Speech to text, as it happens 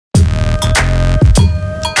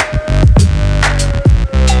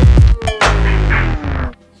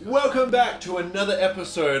to another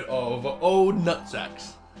episode of Old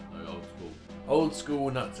Nutsacks. No, old school. Old school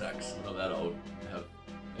Nutsacks. We're not that old.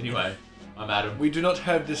 Anyway, I'm Adam. We do not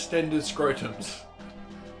have distended scrotums.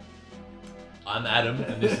 I'm Adam,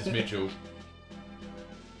 and this is Mitchell.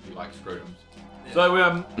 He likes scrotums. Yeah. So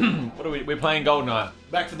what are we? We're playing GoldenEye.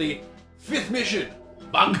 Back for the 5th mission.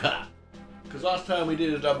 Bunker. Because last time we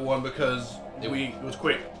did a double one because it was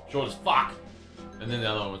quick. Short as fuck. And then the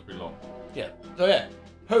other one was pretty long. Yeah. So yeah,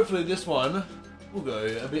 hopefully this one will go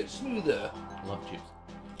a bit smoother. I love chips.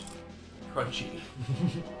 Crunchy.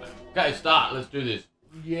 Okay, start. Let's do this.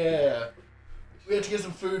 Yeah. We have to get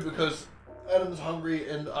some food because Adam's hungry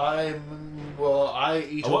and I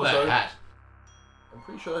eat I want also. that hat. I'm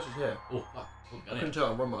pretty sure that's his hair. Oh, fuck. Oh, I couldn't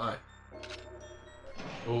tell, I'm rubbing my eye.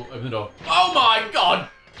 Oh, open the door. Oh my god!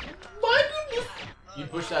 My goodness! You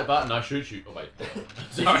push that button, I shoot you. Oh wait.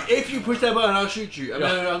 Sorry, if you push that button, I'll shoot you. I'm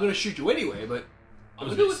gonna shoot you anyway, but I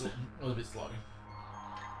was a bit slow.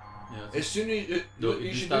 Yeah, as soon as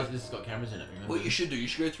this has got cameras in it. Remember? What you should do, you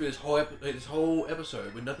should go through this whole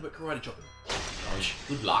episode with nothing but karate chopping. Oh,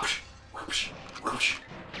 good luck.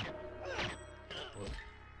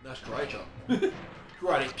 Nice karate chop.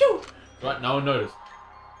 Karate. Pew! Right, no one noticed.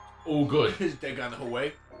 All good. There's a dead guy in the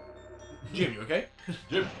hallway. Jim, you okay?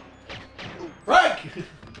 Jim. Frank!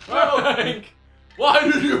 Frank! Why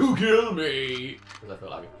did you kill me? Because I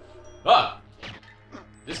felt like it. Ah!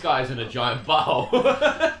 This guy's in a giant butthole.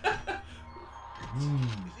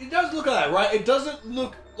 It does look like that, right? It doesn't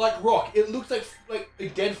look like rock. It looks like a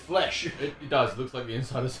dead flesh. It does. It looks like the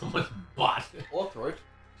inside of someone's butt. Or throat.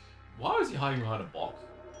 Why is he hiding behind a box?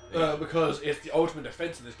 Because it's the ultimate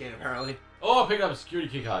defense in this game, apparently. Oh, I picked up a security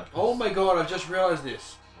key card. Oh my god, I've just realized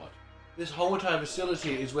this. What? This whole entire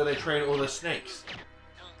facility is where they train all the snakes.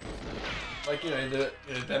 Like, the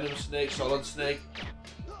Venom snake, Solid snake.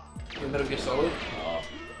 The Metal Gear Solid. Oh.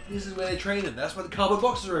 This is where they train them. That's why the cardboard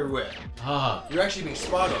boxes are everywhere. Ah. You're actually being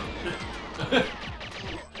spied on.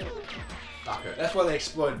 Sucker. That's why they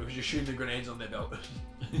explode, because you're shooting the grenades on their belt.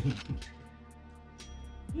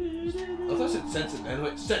 I thought I said censored, man.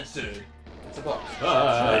 Wait, censored. It's a box.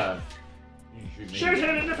 You Shoot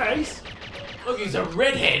him in the face! Look, he's a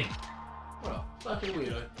redhead! Well, fucking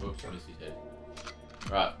weirdo. Whoops, I missed his head.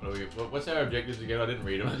 Right, what's our objectives again? I didn't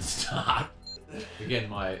read them at the start. Again,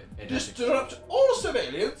 my... Disrupt all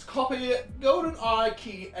surveillance, copy GoldenEye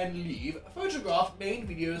key and leave. Photograph main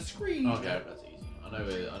video screen. Okay, that's easy. I know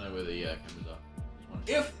where the cameras are.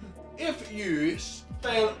 If you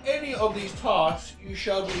fail any of these tasks, you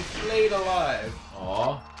shall be flayed alive.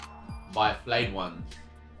 Oh, by flayed ones.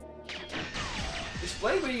 Is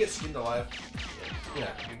flayed when you get skinned alive? Yeah.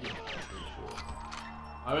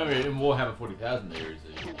 I remember in Warhammer 40,000 there is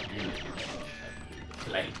a unit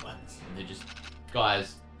flayed ones, and they're just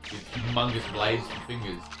guys with humongous blades for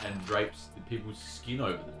fingers and drapes the people's skin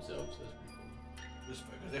over themselves. That's pretty cool. Just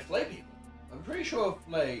because they flay people. I'm pretty sure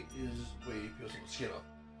flay is where you peel someone's skin off.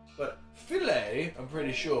 But fillet, I'm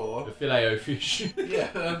pretty sure. The filet-o fish.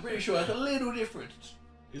 Yeah, I'm pretty sure that's a little different.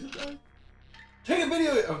 Is it though? Take a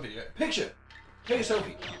picture. Take a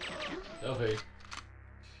selfie. Selfie.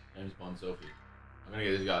 James Bond selfie. I'm gonna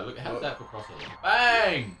get this guy. Look, how's that for crossover?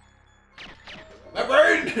 Bang! My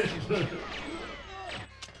brain!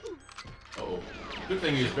 Uh-oh. Good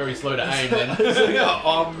thing he was very slow to aim then.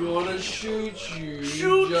 I'm gonna shoot you.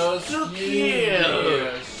 Shoot just to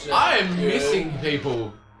kill. I am missing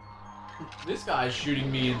people. This guy's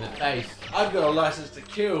shooting me in the face. I've got a license to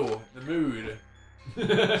kill. The mood.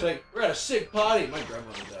 It's like, we're at a sick party. My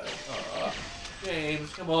grandmother died. Aww.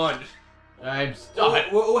 James, come on. James, stop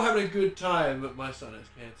it. We're all having a good time, but my son has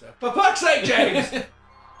cancer. For fuck's sake, James!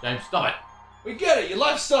 James, stop it. We get it. Your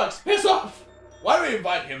life sucks. Piss off. Why do we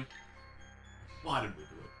invite him? Why did we do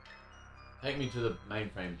it? Take me to the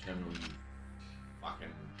mainframe terminal, you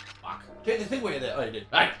fucking fuck. Take the thing where you're there. Oh, you did.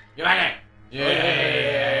 Hey, get back here.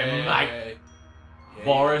 Yeah, mate. Yeah,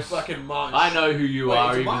 Boris. Fucking Martin. I know who you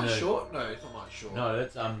are, is it even Martin though... Short? No, it's not Martin Short. No,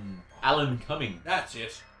 that's Alan Cumming. That's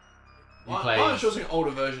it. He plays... Martin Short's like an older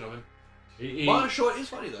version of him. Martin Short is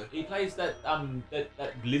funny though. He plays that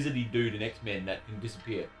that lizardy dude in X-Men that can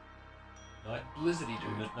disappear. Blizzardy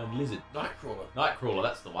dude. No, lizard. Nightcrawler. Nightcrawler,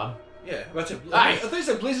 that's the one. Yeah, that's it. Hey! I thought you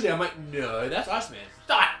said Blizzardy. I'm like, no, that's Iceman.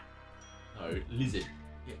 Stop it! No, lizard.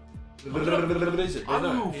 Blizzard. I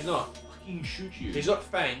No, will he's not. fucking shoot you. He's got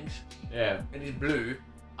fangs. Yeah. And he's blue.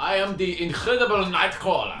 I am the incredible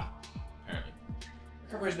Nightcrawler. Apparently. I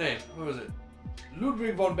can't remember his name. What was it?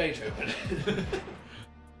 Ludwig von Beethoven.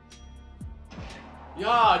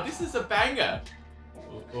 Yeah, this is a banger.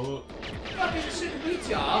 Oh. Fucking sick beats,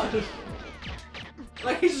 yeah.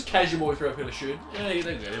 Like he's just casual through up in a shoot. Yeah, you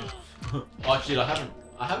don't get him. Oh shit,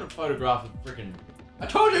 I I haven't photographed the freaking. I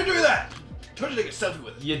told you to do that! I told you to take a selfie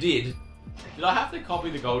with it. You did. Did I have to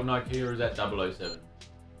copy the GoldenEye key or is that 007?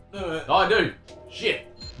 No. Oh, I do. Shit.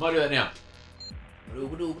 Might do that now.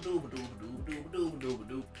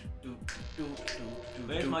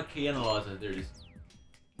 Where's my key analyzer? There it is.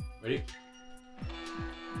 Ready?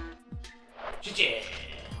 Pick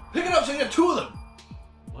it up so you have two of them.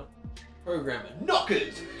 What? Programmer.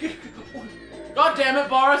 Knockers. God damn it,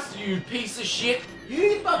 Boris, you piece of shit.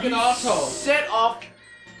 You fucking asshole. Set off.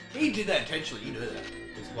 He did that intentionally, you know that.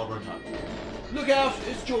 It's clobbering time. Look out,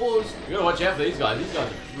 it's Jaws. You gotta watch out for these guys. These guys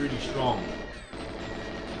are really strong.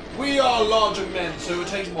 We are larger men, so it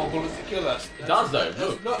takes more bullets to kill us. It does though.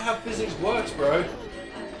 That's not how physics works, bro.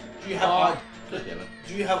 Do you have God damn it.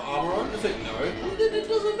 Do you have armor on? It's like, no. Well, then it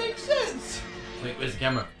doesn't make sense. Wait, where's the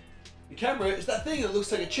camera? The camera is that thing that looks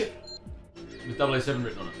like a chip. With 007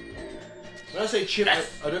 written on it. When I say chip, Yes.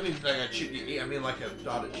 I don't mean like a chip you eat, I mean like a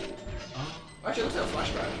data chip. Oh. Actually, it looks like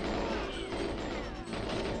a flashback.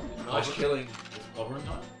 Nice killing. It's clobbering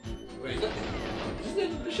time? Wait, is this the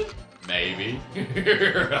end of the mission? Maybe.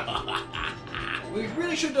 We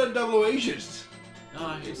really should have done double agents.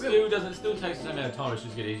 No, it still doesn't. It still takes the same amount of time. It's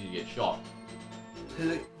just get easy to get shot.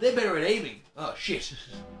 They're better at aiming. Oh shit.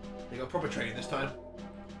 They got proper training this time.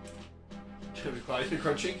 Should we cry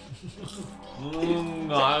crunching?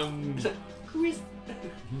 Chris.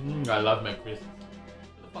 I love my crisp.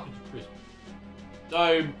 What the fuck is your crisp? So,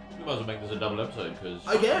 we might as well make this a double episode because.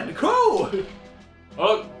 Again, cool!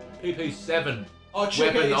 Oh, PP7. Oh, check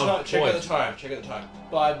out Weapon the of time. Check out the choice. time. Check out the time.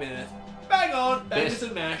 5 minutes. Bang on! Bangers Best-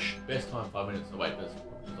 and mash. Best time, 5 minutes. Oh, wait, that's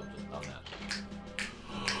because I've just done that.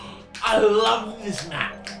 I love this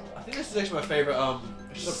map. I think this is actually my favorite.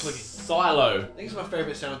 It's just clicking. Silo. I think it's my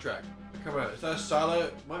favorite soundtrack. Come on, is that a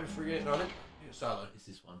Silo? Might be Frigate. No, I think it's Silo. It's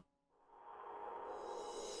this one.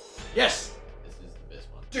 Yes. This is the best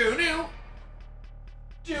one. Do-new.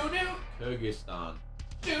 Do-new. Kyrgyzstan.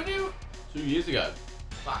 Do-new. 2 years ago.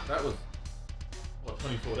 Fuck, that was what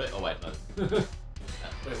 2014. Oh wait, no.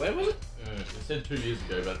 Wait, when was it? It said 2 years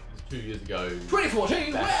ago, but it's 2 years ago.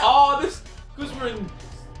 2014. Back. Wow. Oh, this because we're in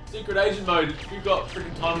secret agent mode. We've got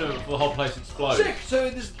freaking time limit before the whole place explodes. Sick. So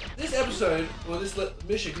this episode or this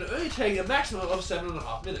mission can only take a maximum of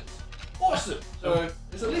 7.5 minutes. Awesome. So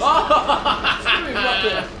it's at least it's gonna be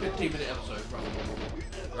roughly a 15-minute episode,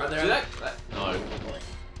 roughly. Right there. See that? No. Oh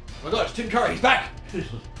my God, it's Tim Curry. He's back.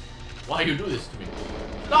 Why you do this to me?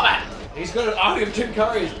 Stop it! He's got an army of Tim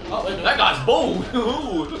Currys. Oh, wait, no. That guy's bald.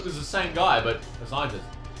 Ooh, look, it's the same guy, but a scientist.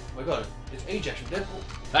 Oh my God, it's Ajax from Deadpool.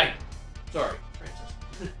 Hey. Sorry, Francis.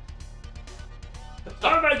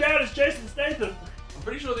 Oh my God, it's Jason Statham. I'm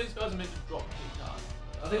pretty sure these guys are meant to drop key cards.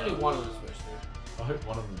 I think only one of them is supposed to. I hope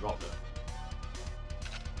one of them dropped it.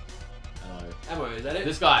 No. Ammo, is that it?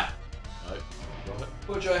 This guy. No. Drop it.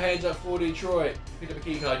 Put your hands up for Detroit. You picked up a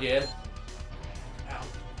key card, yeah? Ouch.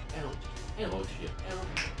 Ouch. Oh Ouch. shit.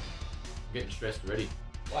 Ouch. I'm getting stressed already.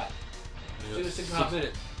 What? It's in 6.5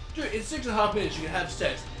 minutes. Dude, in 6.5 minutes you can have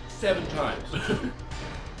sex 7 times.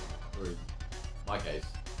 Or in my case,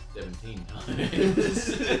 17 times.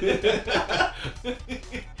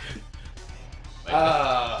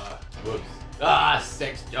 Whoops. Ah,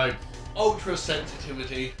 sex jokes. Ultra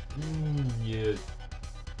sensitivity. Yeah.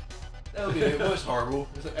 That would be the most horrible.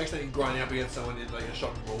 It's like accidentally grinding up against someone in like a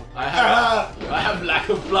shopping mall. I have lack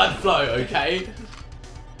of blood flow, okay?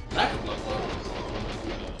 Lack of blood flow.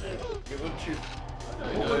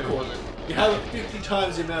 What would cause it? You have 50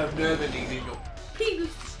 times the amount of nerve endings in your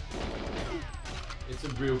penis. It's a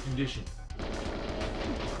real condition.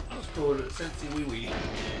 It's called Sensi Wee Wee.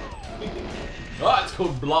 Oh, it's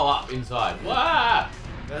called blow up inside. Wah!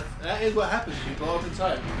 That is what happens when you blow up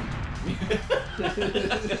inside.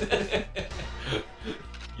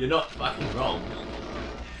 You're not fucking wrong.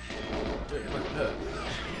 Dude, it fucking hurt.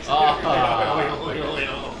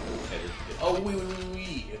 Oh, wee wee wee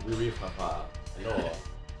wee. Wee papa. Hello.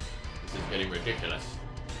 This is getting ridiculous.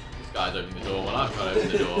 This guy's opening the door while I'm trying to open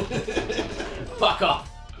the door. Fuck off!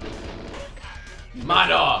 My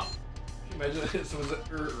door! Can you imagine if someone's like,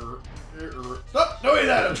 Stop doing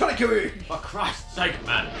that! I'm trying to kill you! For Christ's sake,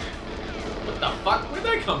 man! What the fuck? Where'd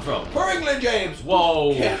they come from? For England, James!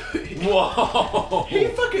 Whoa! Yeah. Whoa! He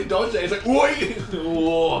fucking dodged it. He's like, wait!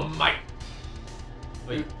 Whoa, mate!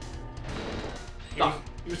 Wait. He was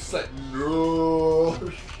just like, no.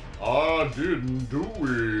 I didn't do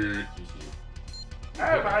it.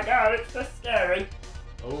 Oh my God, it's so scary.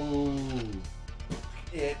 Oh.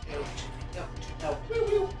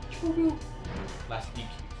 Plastic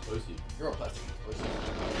explosive. You're a plastic explosive.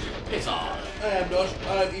 Piss off. I am not. I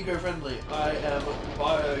am eco-friendly. I am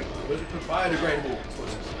biodegradable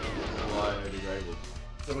explosives. Biodegradable.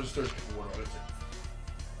 Someone just throws a cup of water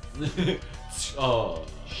on it. Oh.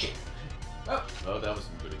 Shit. Oh, that was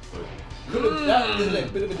some good explosion. That is a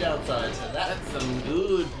bit of a downside to that. That's some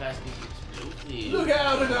good plastic explosive. Look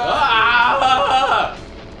out! Ah!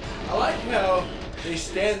 I like how they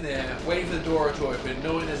stand there waiting for the door to open,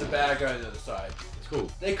 knowing there's a bad guy on the other side. It's cool.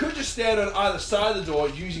 They could just stand on either side of the door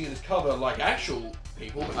using it as cover like actual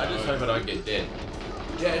people. But I just hope I don't get dead.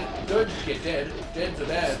 Dead? Don't get dead. Dead's are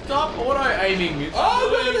bad. Stop auto-aiming. It's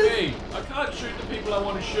annoying me. I can't shoot the people I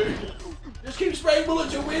want to shoot. Just keep spraying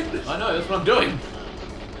bullets, you'll win. I know, that's what I'm doing.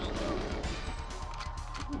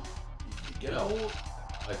 Get old.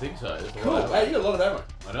 I think so. That's Cool. all Hey, you got a lot of ammo.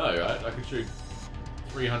 I know, right? I could shoot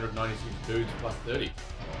 396 dudes plus 30.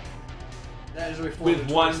 That is only With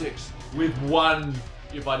 426. With one,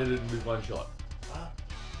 if I did it with one shot.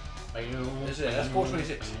 That's it, that's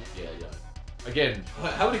 426. Yeah. Again.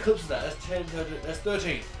 How many clips is that? That's 10, that's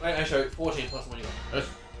 13. Wait, actually, 14 plus the one you got.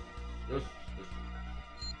 Yes.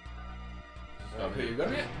 Okay, you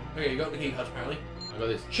got it? Okay, you got the key cards apparently. I got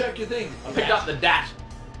this. Check your thing. I picked up the DAT.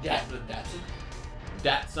 Datsun.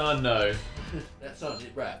 Datsun, no. That's on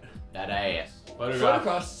it, right. That ass.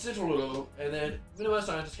 Photograph, central, and then minimize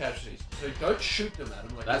scientist casualties. So don't shoot them at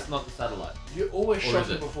them. Like That's not the satellite. You always Or shot is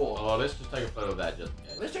them it? before. Oh, let's just take a photo of that just in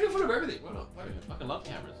case. Let's take a photo of everything. Why not? I fucking love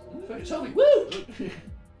cameras. Fucking selfie. Woo!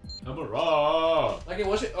 Camera! Like in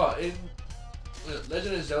what's it? Oh, in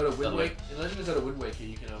Legend of Zelda Wind Zelda. Waker. In Legend of Zelda Wind Waker,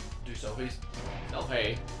 you can do selfies.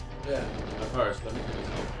 Selfie. Yeah. But first, let me take a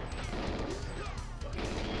selfie.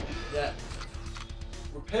 Yeah.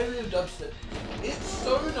 Repetitive dubstep. It's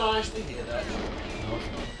so nice to hear that. No, it's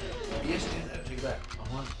not. Yes, it is. Take it back.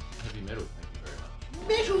 I want heavy metal, thank you very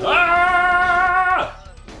much. Metal. Ah!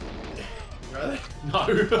 Really? No.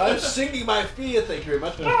 I'm singing my fear. Thank you very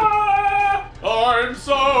much. Ah! I'm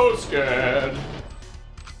so scared.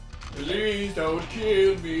 Please don't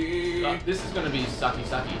kill me. This is gonna be sucky.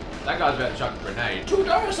 That guy's about to chuck a grenade. $2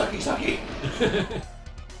 sucky.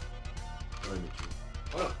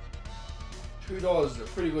 Well, $2 is a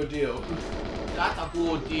pretty good deal. That's a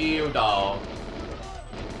good deal, dog.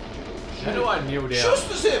 How do I kneel down?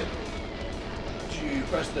 Justice him! Do you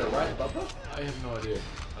press the right bumper? I have no idea.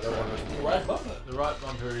 I don't want to press the right bumper. The right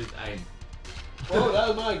bumper is aim. Oh, that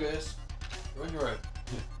was my guess. You're on your own.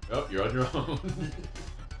 Oh, you're on your own.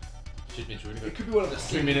 Shit, Mitch, we're gonna It go could be one of the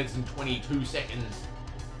 2 minutes and 22 seconds.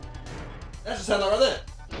 That's the satellite right there.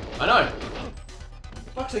 I know.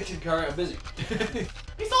 Fuck's sake, Tim Curry, I'm busy.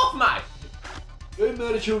 He's off, mate. Don't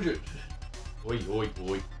murder children. Oi.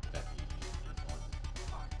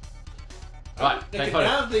 Right, take photo.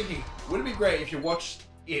 Now I'm thinking, wouldn't it be great if you watched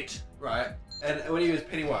it, right? And when he was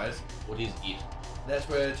Pennywise, What is it? that's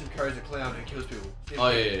where Tim Curry's a clown who kills people. Oh,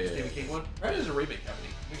 yeah. Stephen King one. Right, there's a remake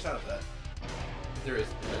happening. I'm excited for that. If there is,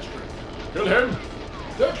 that's true. Kill him.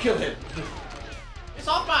 Don't kill him. It's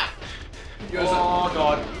off, mate. Yours Oh,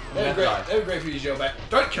 God. That would be great for you to yell back.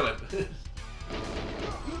 Don't kill him.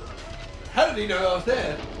 How did he know I was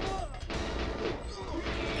there?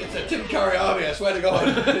 It's a Tim Curry army, I swear to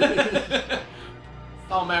God.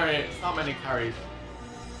 So many curries.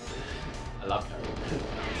 I love curry.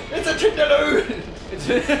 It's a Tindaloo! It's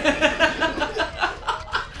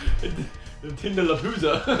the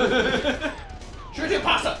Tindalapooza. Shoot him,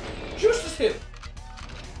 pasta! Justice him!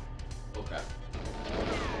 Okay.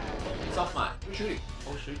 It's off, mate. Who's shooting?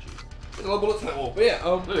 I'll shoot you. There's a lot of bullets in that wall. But yeah,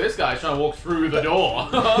 Look at this guy trying to walk through the door.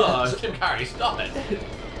 Tim Curry, stop it.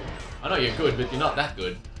 I know you're good, but you're not that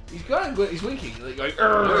good. he's winking. Like going,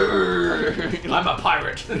 "Arrgh." I'm a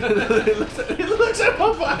pirate. He looks so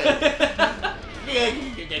Popeye.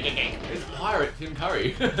 It's pirate Tim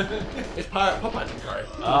Curry. It's Pirate Popeye Tim Curry.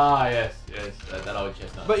 Ah, yes, that old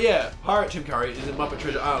chestnut. But yeah, Pirate Tim Curry is in Muppet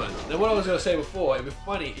Treasure Island. Now what I was going to say before, it'd be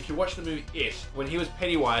funny if you watch the movie It, when he was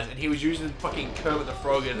Pennywise and he was using fucking Kermit the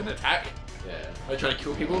Frog as an attack. Yeah. Like trying to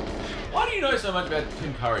kill people. Why do you know so much about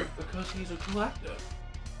Tim Curry? Because he's a cool actor.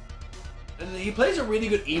 And he plays a really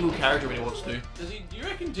good evil character when he wants to. Do you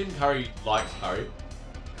reckon Tim Curry likes curry?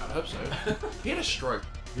 I hope so. He had a stroke.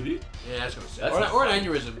 Did he? Yeah, that's kind of sad. That's Or not an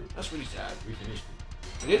aneurysm. That's really sad. We finished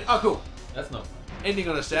it. We did? Oh, cool. That's not fun. Ending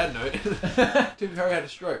on a sad note. Tim Curry had a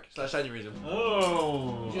stroke / aneurysm.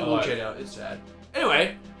 Oh. You can look it out. It's sad.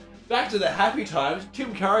 Anyway, back to the happy times.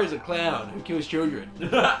 Tim Curry's a clown who kills children.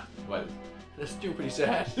 Wait. That's still pretty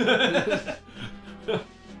sad.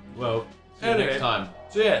 Well, see you Anyway. next time.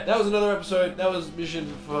 So yeah, that was another episode. That was mission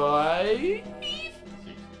 5?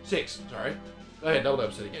 6, sorry. Go ahead, double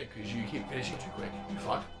episode again, because you keep finishing too quick. You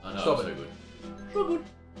fuck. I know, Stop I'm it. so good. So good.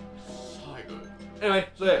 So good. Anyway,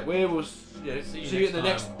 so yeah, we will see you in the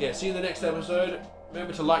next next see you in the next episode.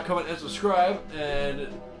 Remember to like, comment, and subscribe, and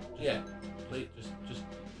yeah, please Just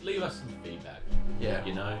leave us some feedback. Yeah.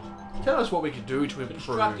 You know? Tell us what we can do to improve.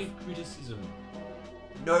 Constructive criticism.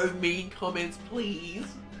 No mean comments, please.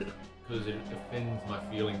 Because it offends my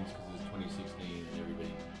feelings because it's 2016 and everybody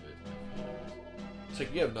hurts my feelings. So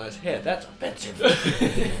you have nice hair. That's offensive.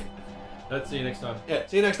 Let's see you next time. Yeah,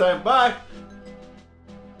 see you next time. Bye.